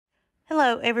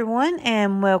Hello everyone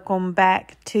and welcome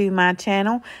back to my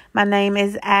channel. My name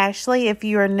is Ashley. If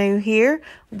you are new here,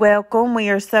 welcome. We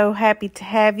are so happy to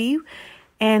have you.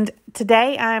 And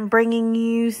today I'm bringing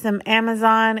you some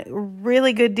Amazon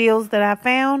really good deals that I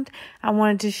found. I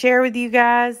wanted to share with you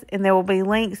guys, and there will be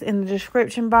links in the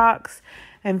description box.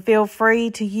 And feel free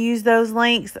to use those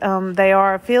links. They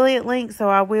are affiliate links, so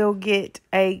I will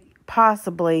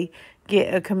possibly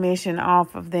get a commission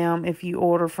off of them if you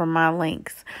order from my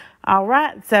links. All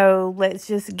right, so let's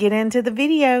just get into the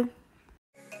video.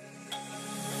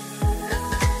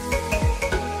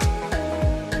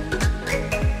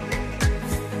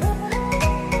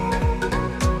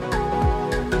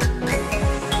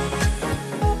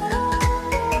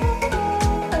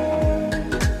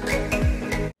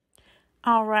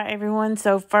 All right, everyone.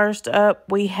 So first up,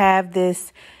 we have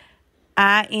this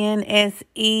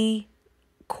INSE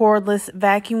cordless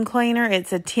vacuum cleaner.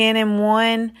 It's a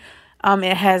 10-in-1.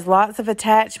 It has lots of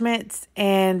attachments,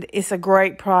 and it's a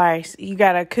great price. You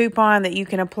got a coupon that you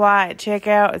can apply at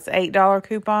checkout. It's an $8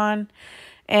 coupon,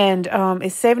 and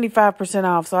it's 75%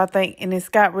 off. So I think, and it's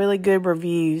got really good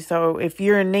reviews. So if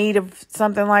you're in need of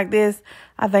something like this,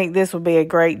 I think this would be a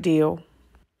great deal.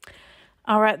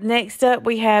 All right, next up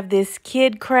we have this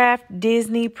KidCraft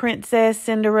Disney Princess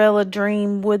Cinderella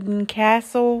Dream Wooden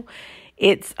Castle.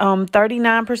 It's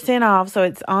 39% off, so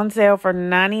it's on sale for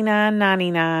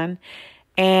 $99.99.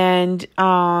 And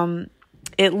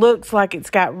it looks like it's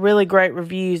got really great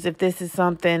reviews if this is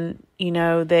something, you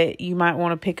know, that you might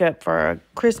want to pick up for a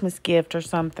Christmas gift or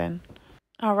something.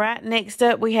 All right, next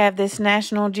up we have this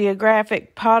National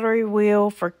Geographic pottery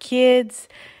wheel for kids.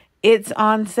 It's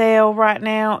on sale right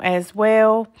now as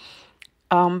well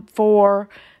for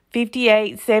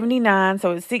 $58.79,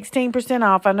 so it's 16%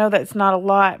 off. I know that's not a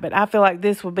lot, but I feel like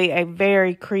this would be a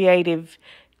very creative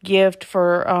gift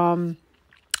for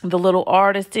the little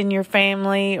artist in your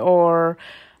family or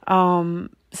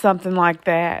something like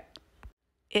that.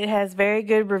 It has very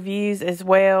good reviews as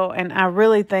well, and I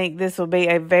really think this will be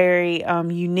a very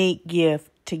unique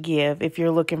gift to give if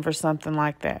you're looking for something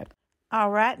like that. All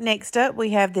right, next up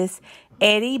we have this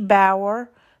Eddie Bauer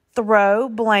throw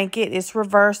blanket. It's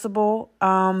reversible,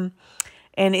 and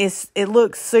it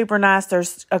looks super nice.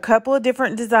 There's a couple of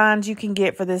different designs you can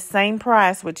get for this same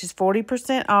price, which is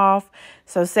 40% off,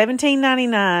 so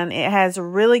 $17.99. It has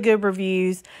really good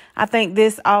reviews. I think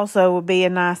this also would be a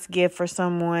nice gift for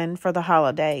someone for the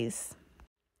holidays.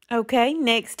 Okay,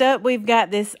 next up we've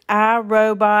got this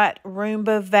iRobot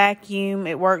Roomba vacuum.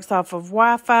 It works off of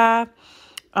Wi-Fi.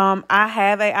 I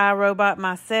have a iRobot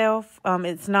myself.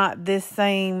 It's not this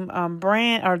same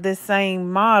brand or this same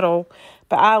model,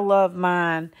 but I love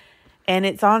mine. And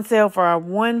it's on sale for a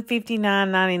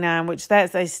 $159.99, which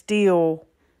that's a steal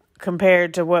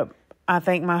compared to what I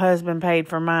think my husband paid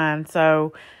for mine.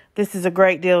 So this is a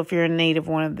great deal if you're in need of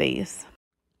one of these.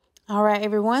 All right,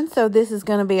 everyone. So this is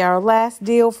going to be our last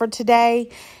deal for today.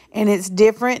 And it's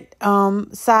different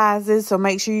sizes, so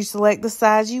make sure you select the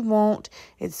size you want.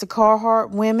 It's the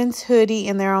Carhartt women's hoodie,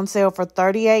 and they're on sale for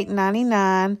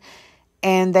 $38.99.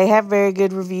 And they have very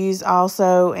good reviews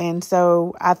also, and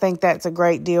so I think that's a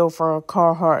great deal for a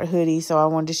Carhartt hoodie. So I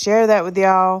wanted to share that with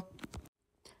y'all.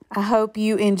 I hope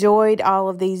you enjoyed all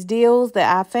of these deals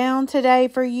that I found today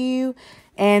for you.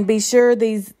 And be sure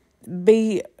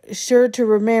to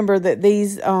remember that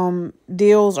these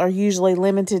deals are usually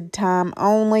limited time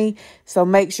only, so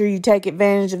make sure you take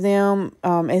advantage of them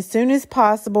as soon as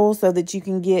possible so that you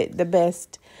can get the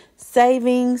best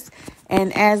savings.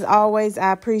 And as always,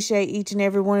 I appreciate each and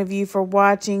every one of you for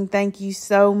watching. Thank you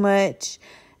so much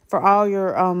for all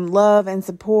your love and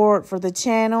support for the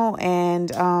channel.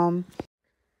 And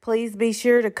please be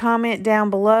sure to comment down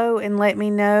below and let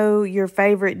me know your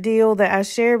favorite deal that I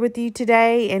shared with you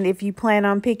today. And if you plan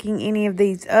on picking any of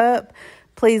these up,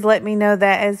 please let me know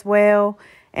that as well.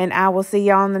 And I will see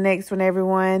y'all on the next one,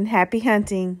 everyone. Happy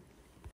hunting.